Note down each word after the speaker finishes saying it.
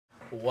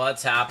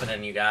What's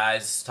happening, you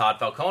guys? Todd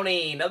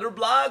Falcone, another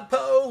blog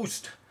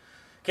post.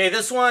 Okay,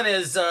 this one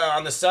is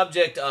on the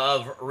subject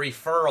of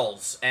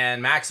referrals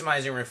and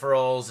maximizing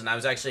referrals. And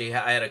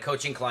I had a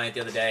coaching client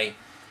the other day,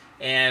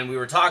 and we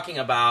were talking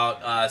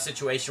about a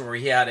situation where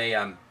he had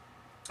a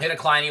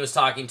client he was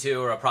talking to,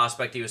 or a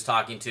prospect he was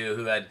talking to,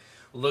 who had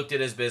looked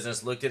at his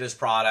business, looked at his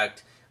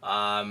product,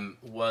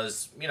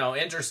 was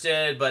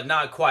interested but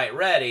not quite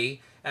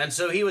ready. And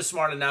so he was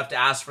smart enough to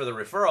ask for the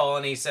referral,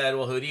 and he said,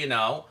 well, who do you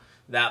know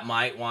that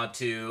might want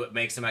to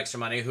make some extra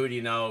money? Who do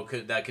you know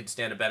that could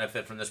stand to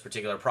benefit from this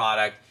particular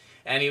product?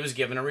 And he was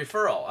given a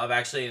referral of,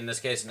 actually, in this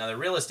case, another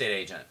real estate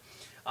agent.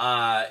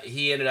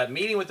 He ended up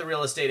meeting with the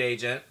real estate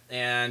agent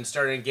and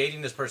started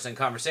engaging this person in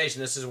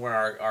conversation. This is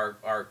where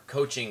our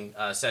coaching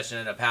session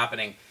ended up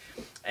happening.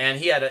 And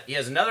he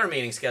has another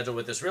meeting scheduled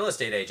with this real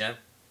estate agent.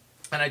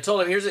 And I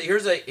told him,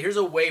 here's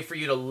a way for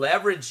you to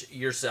leverage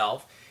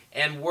yourself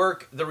and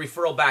work the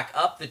referral back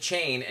up the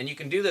chain. And you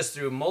can do this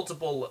through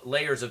multiple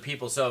layers of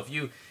people. So if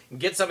you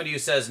get somebody who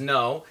says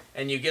no,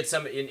 and you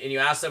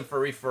ask them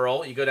for a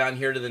referral, you go down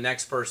here to the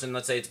next person,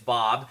 let's say it's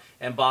Bob,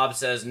 and Bob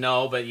says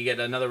no, but you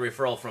get another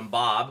referral from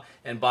Bob,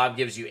 and Bob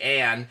gives you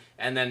Ann,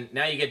 and then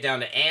now you get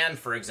down to Ann,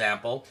 for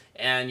example,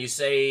 and you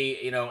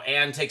say,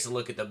 Ann takes a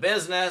look at the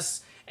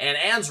business, and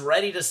Ann's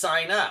ready to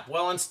sign up.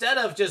 Well, instead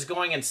of just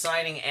going and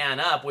signing Ann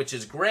up, which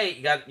is great,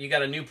 you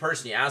got a new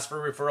person, you ask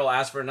for a referral,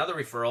 ask for another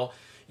referral,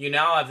 you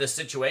now have this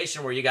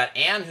situation where you got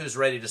Ann who's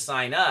ready to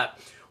sign up.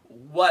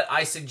 What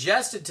I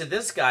suggested to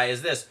this guy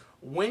is this: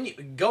 when you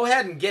go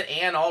ahead and get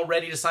Ann all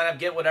ready to sign up,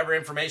 get whatever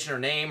information, her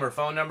name, her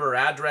phone number, her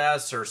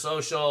address, her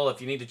social, if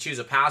you need to choose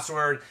a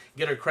password,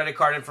 get her credit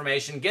card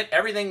information, get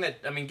everything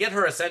get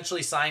her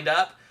essentially signed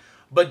up,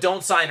 but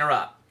don't sign her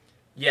up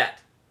yet.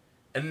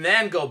 And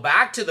then go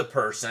back to the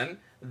person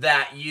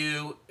that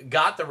you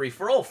got the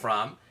referral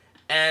from,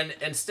 and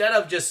instead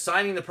of just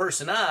signing the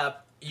person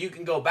up, you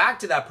can go back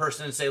to that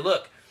person and say,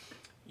 look,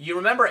 you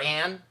remember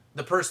Ann,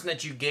 the person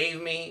that you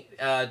gave me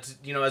as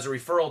a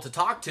referral to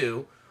talk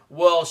to?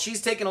 Well,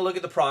 she's taking a look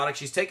at the product,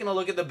 she's taking a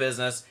look at the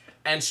business,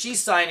 and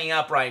she's signing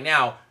up right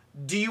now.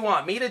 Do you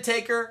want me to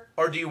take her,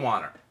 or do you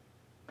want her?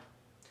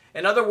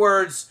 In other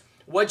words,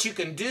 what you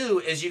can do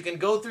is you can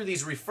go through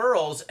these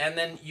referrals, and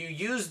then you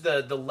use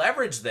the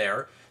leverage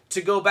there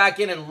to go back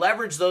in and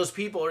leverage those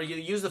people, or you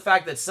use the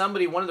fact that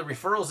one of the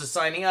referrals is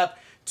signing up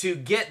to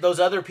get those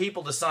other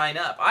people to sign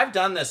up. I've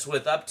done this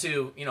with up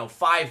to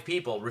 5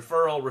 people,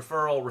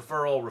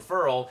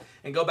 referral,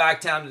 and go back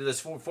down to this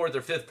fourth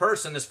or fifth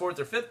person. This fourth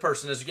or fifth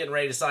person is getting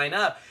ready to sign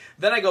up.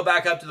 Then I go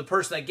back up to the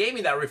person that gave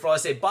me that referral. I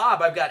say,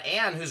 Bob, I've got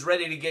Ann who's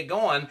ready to get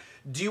going.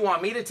 Do you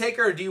want me to take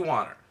her, or do you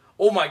want her?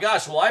 Oh my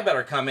gosh, well, I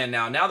better come in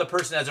now. Now the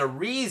person has a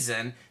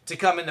reason to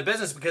come into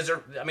business, because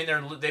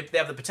they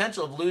have the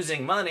potential of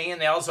losing money, and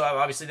they also have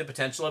obviously the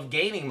potential of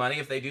gaining money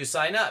if they do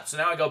sign up. So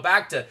now I go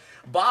back to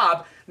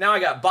Bob. Now I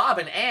got Bob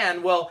and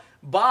Ann. Well,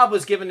 Bob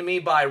was given to me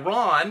by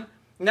Ron.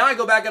 Now I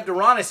go back up to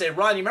Ron. I say,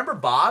 Ron, you remember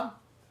Bob?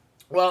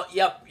 Well,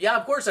 yeah,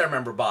 of course I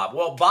remember Bob.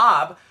 Well,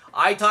 Bob,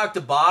 I talked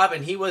to Bob,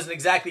 and he wasn't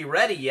exactly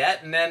ready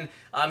yet, and then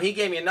he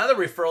gave me another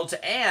referral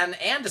to Ann.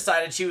 Ann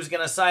decided she was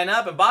going to sign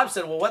up, and Bob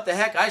said, well, what the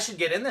heck, I should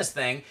get in this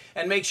thing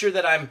and make sure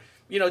that I'm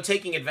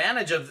taking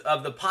advantage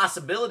of the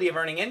possibility of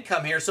earning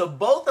income here. So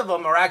both of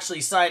them are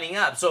actually signing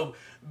up. So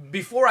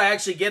before I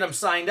actually get them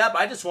signed up,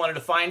 I just wanted to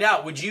find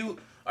out,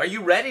 are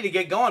you ready to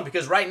get going?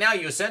 Because right now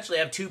you essentially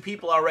have 2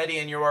 people already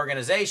in your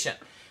organization.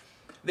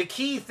 The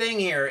key thing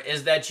here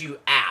is that you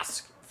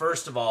ask,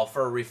 first of all,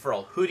 for a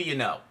referral. Who do you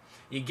know?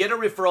 You get a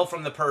referral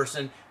from the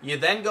person. You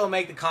then go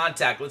make the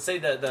contact. Let's say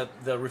the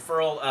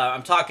referral,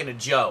 I'm talking to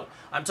Joe.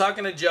 I'm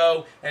talking to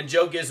Joe, and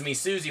Joe gives me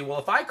Susie. Well,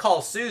 if I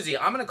call Susie,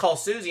 I'm going to call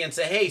Susie and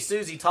say, hey,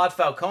 Susie, Todd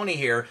Falcone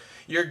here.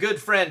 Your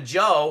good friend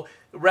Joe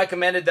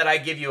recommended that I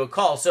give you a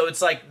call. So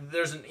it's like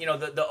there's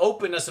the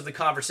openness of the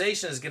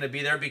conversation is going to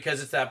be there, because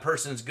it's that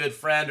person's good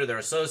friend or their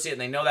associate,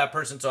 and they know that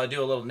person. So I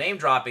do a little name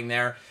dropping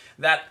there.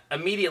 That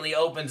immediately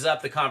opens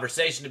up the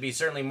conversation to be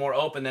certainly more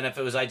open than if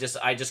it was I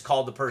just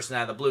called the person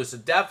out of the blue. So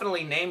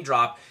definitely name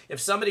drop. If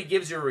somebody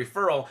gives you a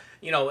referral,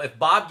 if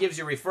Bob gives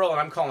you a referral and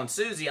I'm calling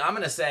Susie, I'm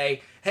going to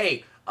say,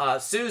 hey,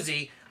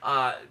 Susie,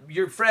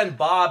 your friend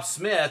Bob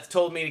Smith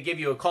told me to give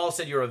you a call,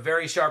 said you're a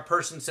very sharp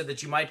person, said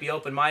that you might be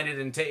open-minded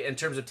in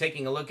terms of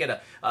taking a look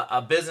at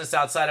a business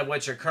outside of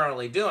what you're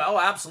currently doing. Oh,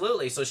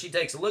 absolutely. So she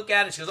takes a look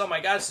at it. She goes, oh my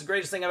gosh, this is the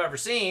greatest thing I've ever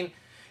seen.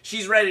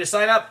 She's ready to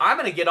sign up. I'm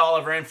going to get all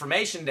of her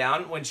information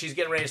down when she's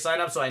getting ready to sign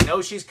up, so I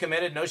know she's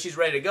committed, know she's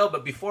ready to go.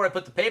 But before I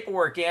put the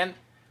paperwork in, I'm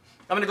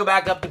going to go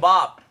back up to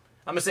Bob.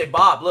 I'm going to say,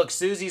 Bob, look,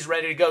 Susie's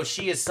ready to go.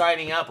 She is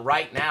signing up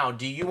right now.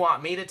 Do you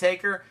want me to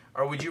take her,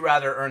 or would you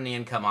rather earn the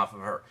income off of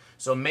her?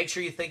 So make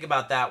sure you think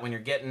about that when you're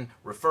getting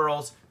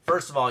referrals.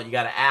 First of all, you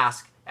got to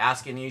ask.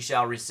 Ask and you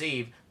shall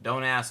receive.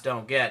 Don't ask,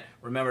 don't get.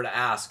 Remember to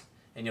ask,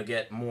 and you'll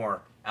get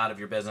more out of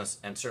your business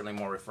and certainly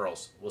more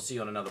referrals. We'll see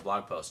you on another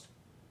blog post.